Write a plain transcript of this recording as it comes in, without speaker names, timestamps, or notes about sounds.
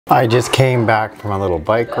I just came back from a little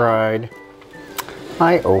bike ride.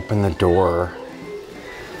 I open the door.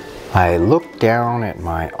 I look down at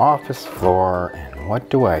my office floor and what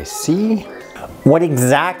do I see? What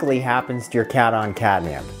exactly happens to your cat on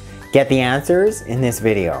catnip? Get the answers in this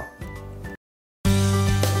video.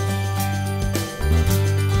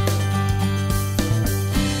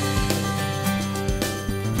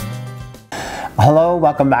 Hello,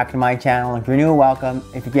 welcome back to my channel. If you're new, welcome.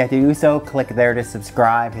 If you've yet to do so, click there to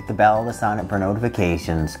subscribe, hit the bell to sign up for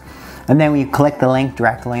notifications. And then when you click the link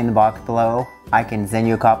directly in the box below, I can send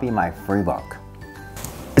you a copy of my free book.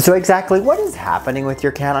 So exactly what is happening with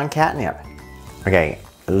your cat on catnip? Okay,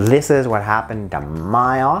 this is what happened to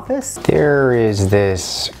my office. There is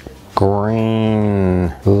this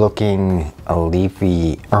green looking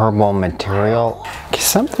leafy herbal material.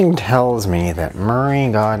 Something tells me that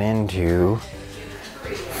Murray got into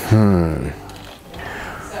do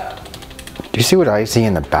you see what I see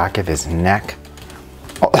in the back of his neck?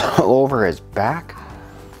 All over his back?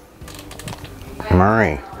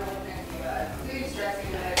 Murray.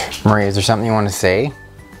 Murray, is there something you want to say?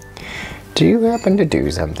 Do you happen to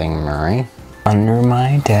do something, Murray? Under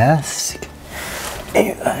my desk.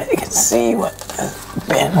 I can see what has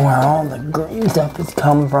been where all the green stuff has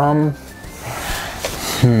come from.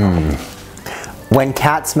 When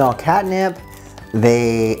cats smell catnip,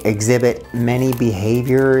 they exhibit many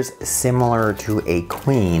behaviors similar to a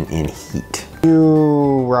queen in heat.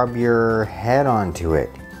 You rub your head onto it.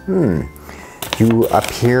 You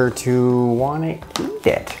appear to want to eat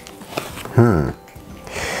it.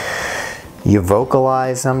 You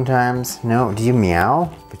vocalize sometimes. No, do you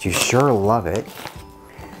meow? But you sure love it.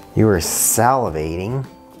 You are salivating.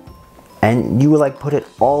 And you like put it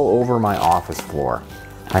all over my office floor.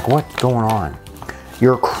 Like, what's going on?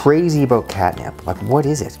 You're crazy about catnip. Like, what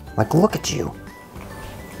is it? Like, look at you.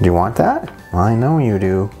 Do you want that? I know you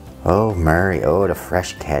do. Oh, Murray. Oh, the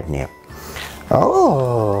fresh catnip.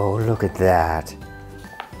 Oh, look at that.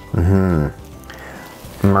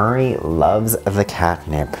 Murray loves the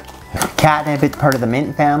catnip. Catnip is part of the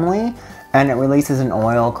mint family, and it releases an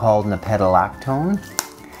oil called napetolactone.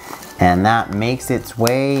 And that makes its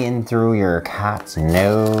way in through your cat's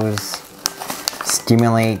nose.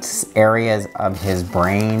 Stimulates areas of his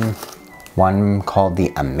brain, one called the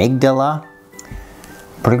amygdala,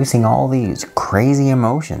 producing all these crazy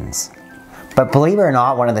emotions. But believe it or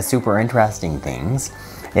not, one of the super interesting things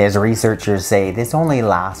is researchers say this only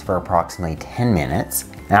lasts for approximately 10 minutes.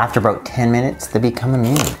 And after about 10 minutes, they become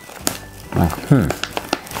immune. Like, I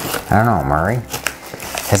don't know, Murray.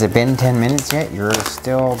 Has it been 10 minutes yet? You're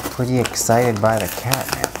still pretty excited by the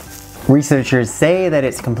catnip. Researchers say that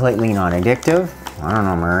it's completely non-addictive. I don't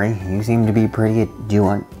know, Murray. You seem to be pretty. Do you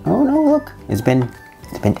want? Oh no! Look, it's been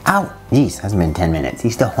out. Geez, hasn't been 10 minutes.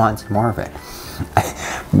 He still wants more of it.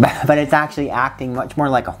 But it's actually acting much more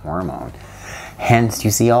like a hormone. Hence,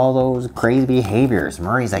 you see all those crazy behaviors.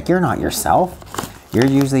 Murray's like, you're not yourself. You're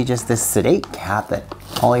usually just this sedate cat that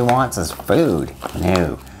all he wants is food.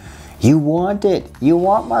 No, you want it. You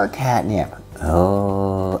want more catnip.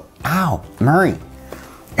 Oh, ow, Murray.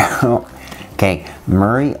 Okay,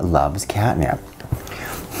 Murray loves catnip.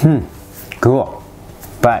 Cool.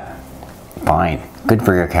 But, fine. Good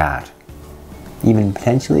for your cat. Even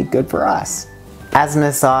potentially good for us. As an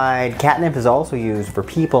aside, catnip is also used for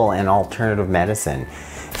people in alternative medicine.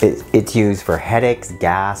 It's used for headaches,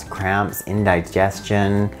 gas, cramps,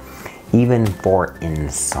 indigestion, even for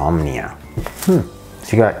insomnia. So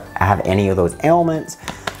you have any of those ailments,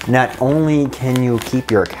 not only can you keep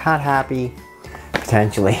your cat happy,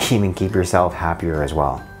 potentially even keep yourself happier as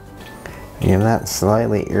well. You're that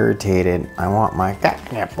slightly irritated, I want my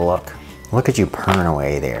catnip look. Look at you purring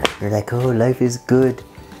away there. You're like, oh, life is good.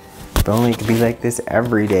 If only it could be like this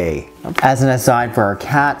every day. As an aside for our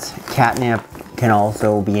cats, catnip can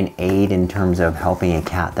also be an aid in terms of helping a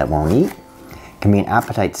cat that won't eat. It can be an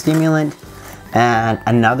appetite stimulant. And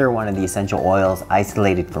another one of the essential oils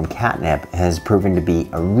isolated from catnip has proven to be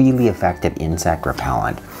a really effective insect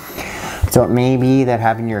repellent. So it may be that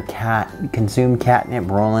having your cat consume catnip,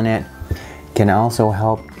 roll in it, can also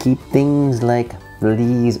help keep things like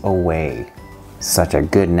fleas away. Such a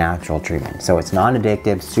good natural treatment. So it's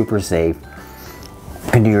non-addictive, super safe,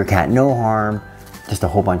 can do your cat no harm, just a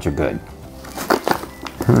whole bunch of good.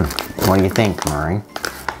 What do you think, Murray?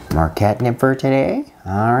 More catnip for today?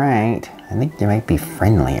 All right, I think they might be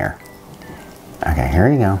friendlier. Okay,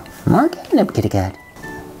 here you go. More catnip, kitty cat.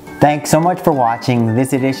 Thanks so much for watching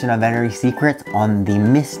this edition of Veterinary Secrets on the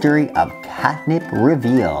mystery of catnip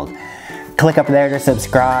revealed. Click up there to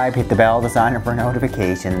subscribe, hit the bell to sign up for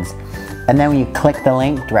notifications, and then when you click the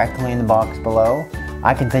link directly in the box below,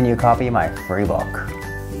 I can send you a copy of my free book.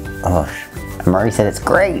 Oh, Murray said it's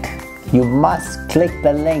great. You must click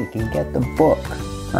the link and get the book.